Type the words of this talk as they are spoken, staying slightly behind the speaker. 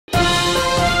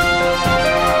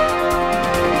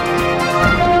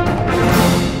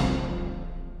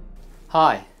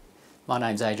Hi, my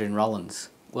name's Adrian Rollins.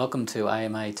 Welcome to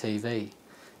AMA TV.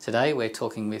 Today we're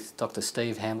talking with Dr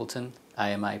Steve Hambleton,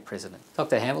 AMA President.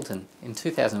 Dr Hambleton, in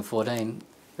 2014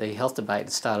 the health debate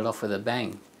started off with a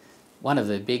bang. One of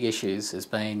the big issues has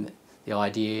been the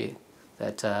idea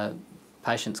that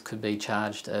patients could be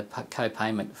charged a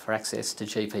co-payment for access to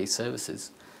GP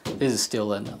services. This is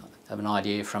still an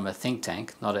idea from a think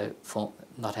tank,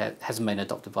 hasn't been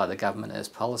adopted by the government as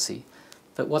policy.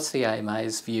 But what's the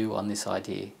AMA's view on this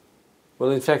idea?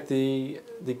 Well, in fact, the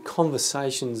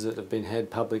conversations that have been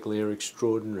had publicly are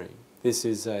extraordinary. This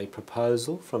is a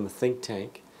proposal from a think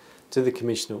tank to the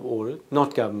Commission of Audit,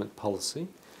 not government policy.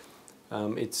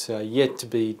 It's yet to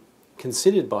be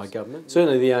considered by government.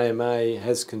 Certainly the AMA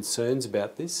has concerns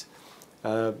about this.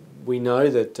 We know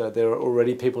that there are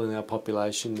already people in our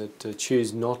population that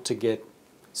choose not to get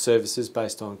services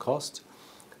based on cost.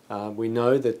 We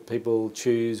know that people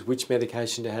choose which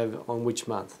medication to have on which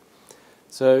month.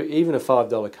 So even a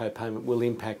 $5 co-payment will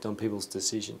impact on people's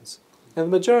decisions. And the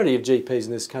majority of GPs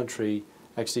in this country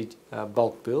actually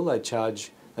bulk bill. They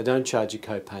don't charge a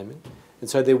co-payment, and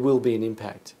so there will be an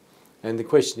impact. And the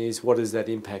question is, what does that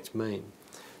impact mean?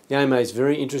 The AMA is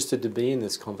very interested to be in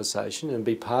this conversation and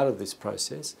be part of this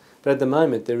process, but at the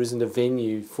moment there isn't a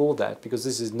venue for that because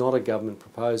this is not a government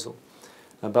proposal.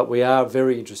 But we are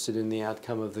very interested in the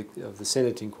outcome of the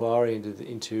Senate inquiry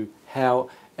into how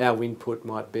our input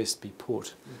might best be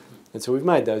put. And so we've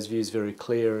made those views very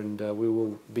clear, and we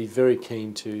will be very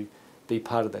keen to be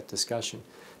part of that discussion.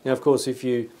 Now, of course, if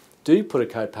you do put a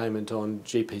co-payment on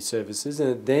GP services and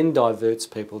it then diverts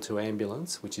people to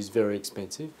ambulance, which is very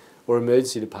expensive, or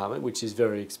emergency department, which is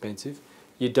very expensive,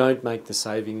 you don't make the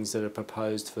savings that are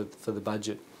proposed for the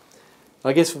budget.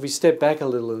 I guess if we step back a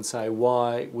little and say,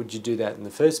 why would you do that in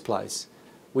the first place?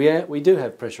 We do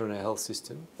have pressure on our health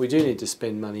system. We do need to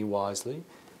spend money wisely.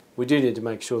 We do need to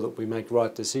make sure that we make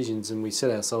right decisions and we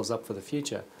set ourselves up for the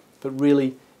future. But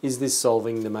really, is this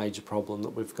solving the major problem that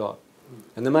we've got?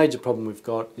 And the major problem we've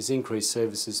got is increased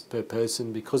services per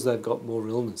person because they've got more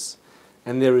illness.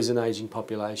 And there is an ageing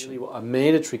population. A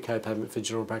mandatory co-payment for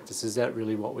general practice, is that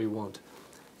really what we want?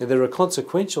 Now, there are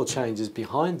consequential changes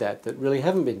behind that really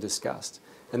haven't been discussed,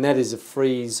 and that is a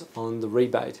freeze on the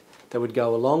rebate that would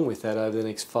go along with that over the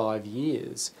next 5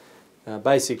 years.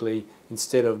 Basically,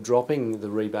 instead of dropping the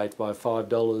rebate by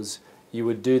 $5, you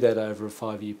would do that over a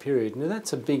 5-year period. Now,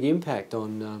 that's a big impact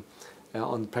on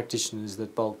practitioners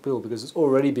that bulk bill, because it's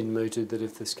already been mooted that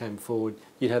if this came forward,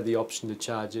 you'd have the option to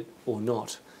charge it or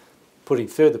not, putting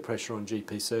further pressure on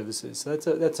GP services. So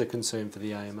that's a concern for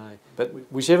the AMA. But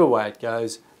whichever way it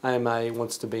goes, AMA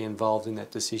wants to be involved in that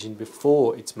decision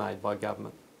before it's made by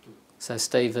government. So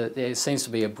Steve, there seems to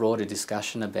be a broader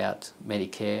discussion about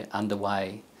Medicare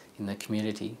underway in the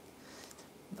community.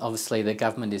 Obviously the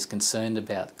government is concerned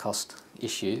about cost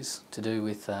issues to do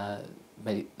with the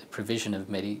provision of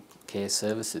Medicare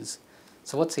services.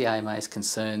 So what's the AMA's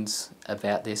concerns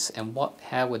about this, and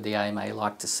how would the AMA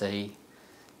like to see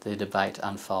the debate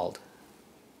unfold?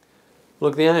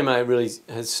 Look, the AMA really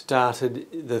has started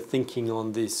the thinking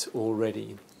on this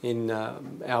already. In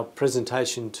our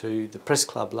presentation to the Press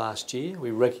Club last year, we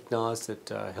recognised that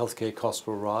healthcare costs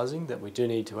were rising, that we do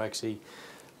need to actually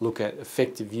look at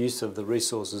effective use of the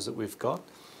resources that we've got.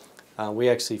 We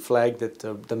actually flagged that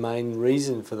the main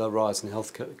reason for the rise in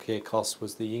healthcare costs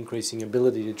was the increasing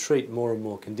ability to treat more and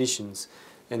more conditions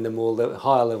and the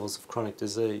higher levels of chronic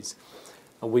disease.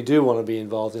 We do want to be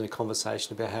involved in a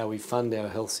conversation about how we fund our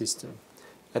health system.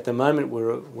 At the moment,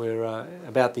 we're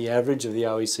about the average of the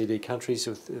OECD countries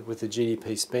with the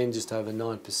GDP spend just over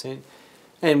 9%,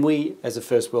 and we, as a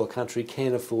first world country,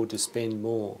 can afford to spend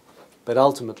more. But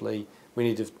ultimately, we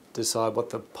need to decide what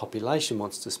the population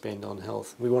wants to spend on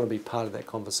health. We want to be part of that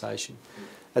conversation.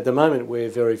 At the moment, we're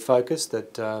very focused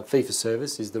that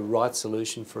fee-for-service is the right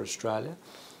solution for Australia.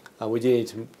 We do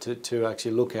need to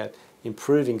actually look at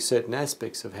improving certain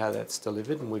aspects of how that's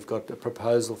delivered, and we've got a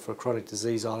proposal for chronic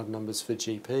disease item numbers for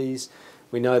GPs.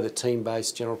 We know that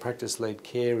team-based general practice-led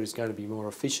care is going to be more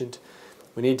efficient.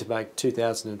 We need to make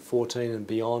 2014 and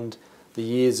beyond the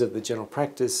years of the general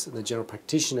practice and the general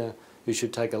practitioner who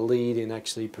should take a lead in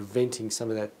actually preventing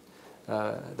some of that,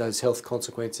 those health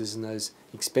consequences and those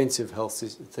expensive health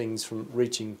things from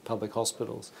reaching public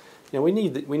hospitals. Now, we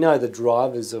know the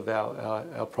drivers of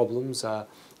our problems are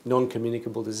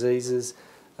non-communicable diseases,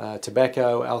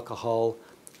 tobacco, alcohol,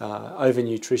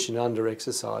 overnutrition,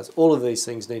 under-exercise. All of these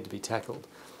things need to be tackled.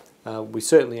 We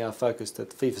certainly are focused that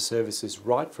the fee-for-service is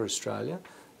right for Australia,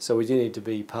 so we do need to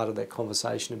be part of that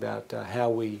conversation about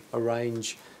how we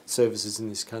arrange services in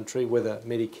this country, whether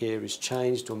Medicare is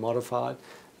changed or modified.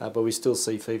 but we still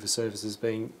see fee-for-service as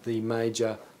being the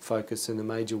major focus and the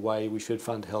major way we should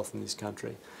fund health in this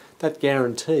country. That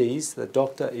guarantees the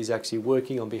doctor is actually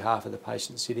working on behalf of the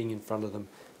patient sitting in front of them.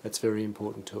 That's very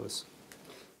important to us.